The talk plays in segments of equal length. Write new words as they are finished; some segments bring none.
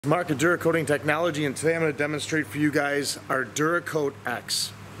Mark at Dura-Coating Technology, and today I'm going to demonstrate for you guys our Dura-Coatex.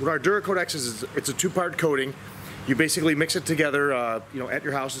 What our Dura-Coatex is, it's a two-part coating. You basically mix it together, at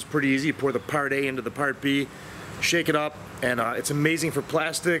your house. It's pretty easy. You pour the part A into the part B, shake it up, and it's amazing for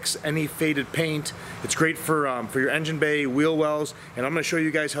plastics, any faded paint. It's great for your engine bay, wheel wells, and I'm going to show you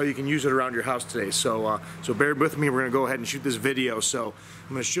guys how you can use it around your house today. So bear with me. We're going to go ahead and shoot this video. So I'm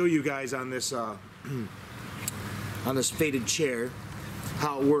going to show you guys on this on this faded chair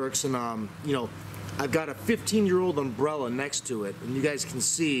how it works, and I've got a 15-year-old umbrella next to it, and you guys can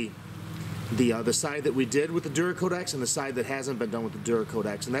see the side that we did with the Dura-Coatex and the side that hasn't been done with the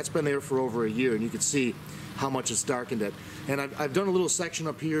Dura-Coatex, and that's been there for over a year, and you can see how much it's darkened it. And I've done a little section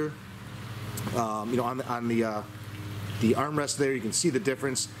up here, on the armrest there. You can see the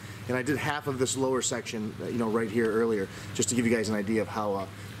difference, and I did half of this lower section, right here earlier, just to give you guys an idea of how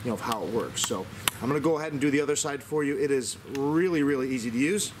of how it works. So I'm going to go ahead and do the other side for you. It is really, really easy to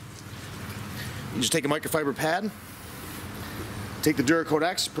use. You just take a microfiber pad, take the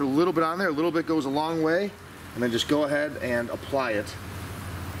Dura-Coatex, put a little bit on there. A little bit goes a long way, and then just go ahead and apply it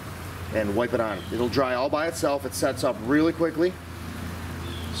and wipe it on. It'll dry all by itself. It sets up really quickly,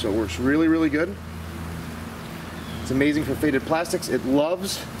 so it works really, really good. It's amazing for faded plastics. It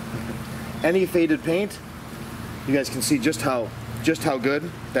loves any faded paint. You guys can see just how good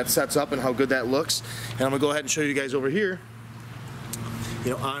that sets up and how good that looks. And I'm gonna go ahead and show you guys over here,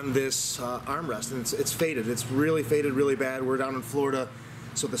 on this armrest, and it's faded. It's really faded, really bad. We're down in Florida,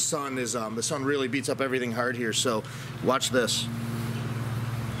 so the sun really beats up everything hard here. So watch this.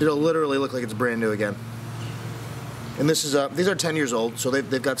 It'll literally look like it's brand new again. And this is these are 10 years old, so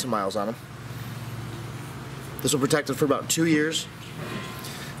they've got some miles on them. This will protect it for about 2 years.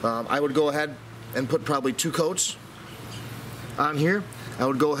 I would go ahead and put probably 2 coats on here. I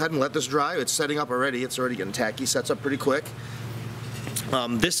would go ahead and let this dry. It's setting up already. It's already getting tacky. Sets up pretty quick.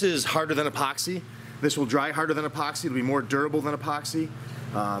 This is harder than epoxy. This will dry harder than epoxy. It'll be more durable than epoxy.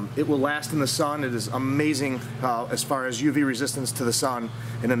 It will last in the sun. It is amazing as far as UV resistance to the sun,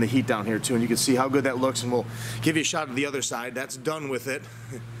 and then the heat down here too. And you can see how good that looks, and we'll give you a shot of the other side. That's done with it,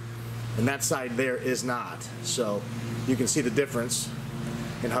 and that side there is not. So you can see the difference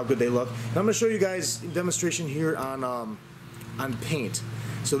and how good they look. And I'm going to show you guys a demonstration here on paint.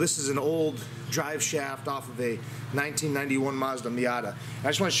 So this is an old drive shaft off of a 1991 Mazda Miata. I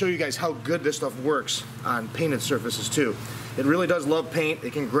just want to show you guys how good this stuff works on painted surfaces too. It really does love paint.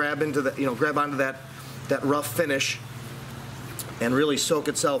 It can grab into the, grab onto that rough finish and really soak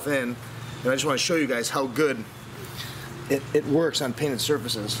itself in. And I just want to show you guys how good it works on painted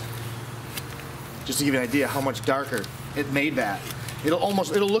surfaces. Just to give you an idea how much darker it made that. It'll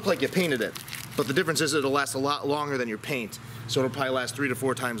look like you painted it, but the difference is it'll last a lot longer than your paint. So it'll probably last 3 to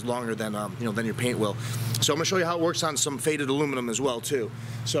 4 times longer than than your paint will. So I'm gonna show you how it works on some faded aluminum as well too.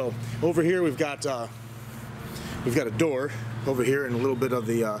 So over here we've got a door over here and a little bit of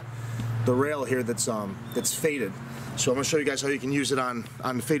the rail here that's faded. So I'm gonna show you guys how you can use it on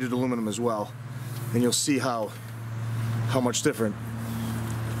faded aluminum as well, and you'll see how much different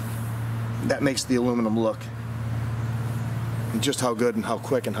that makes the aluminum look. And just how good and how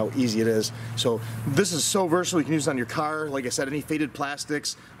quick and how easy it is. So this is so versatile. You can use it on your car. Like I said, any faded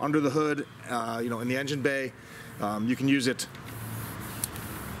plastics under the hood, in the engine bay. You can use it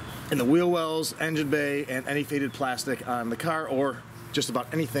in the wheel wells, engine bay, and any faded plastic on the car, or just about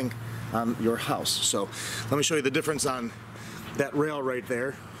anything on your house. So let me show you the difference on that rail right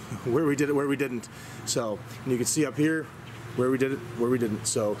there, where we did it, where we didn't. So and you can see up here where we did it, where we didn't.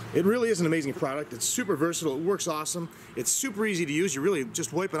 So it really is an amazing product. It's super versatile. It works awesome. It's super easy to use. You really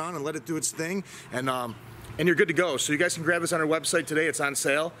just wipe it on and let it do its thing, and you're good to go. So you guys can grab this on our website today. It's on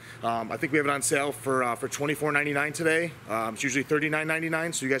sale. I think we have it on sale for $24.99 today. It's usually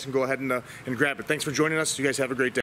 $39.99. So you guys can go ahead and grab it. Thanks for joining us. You guys have a great day.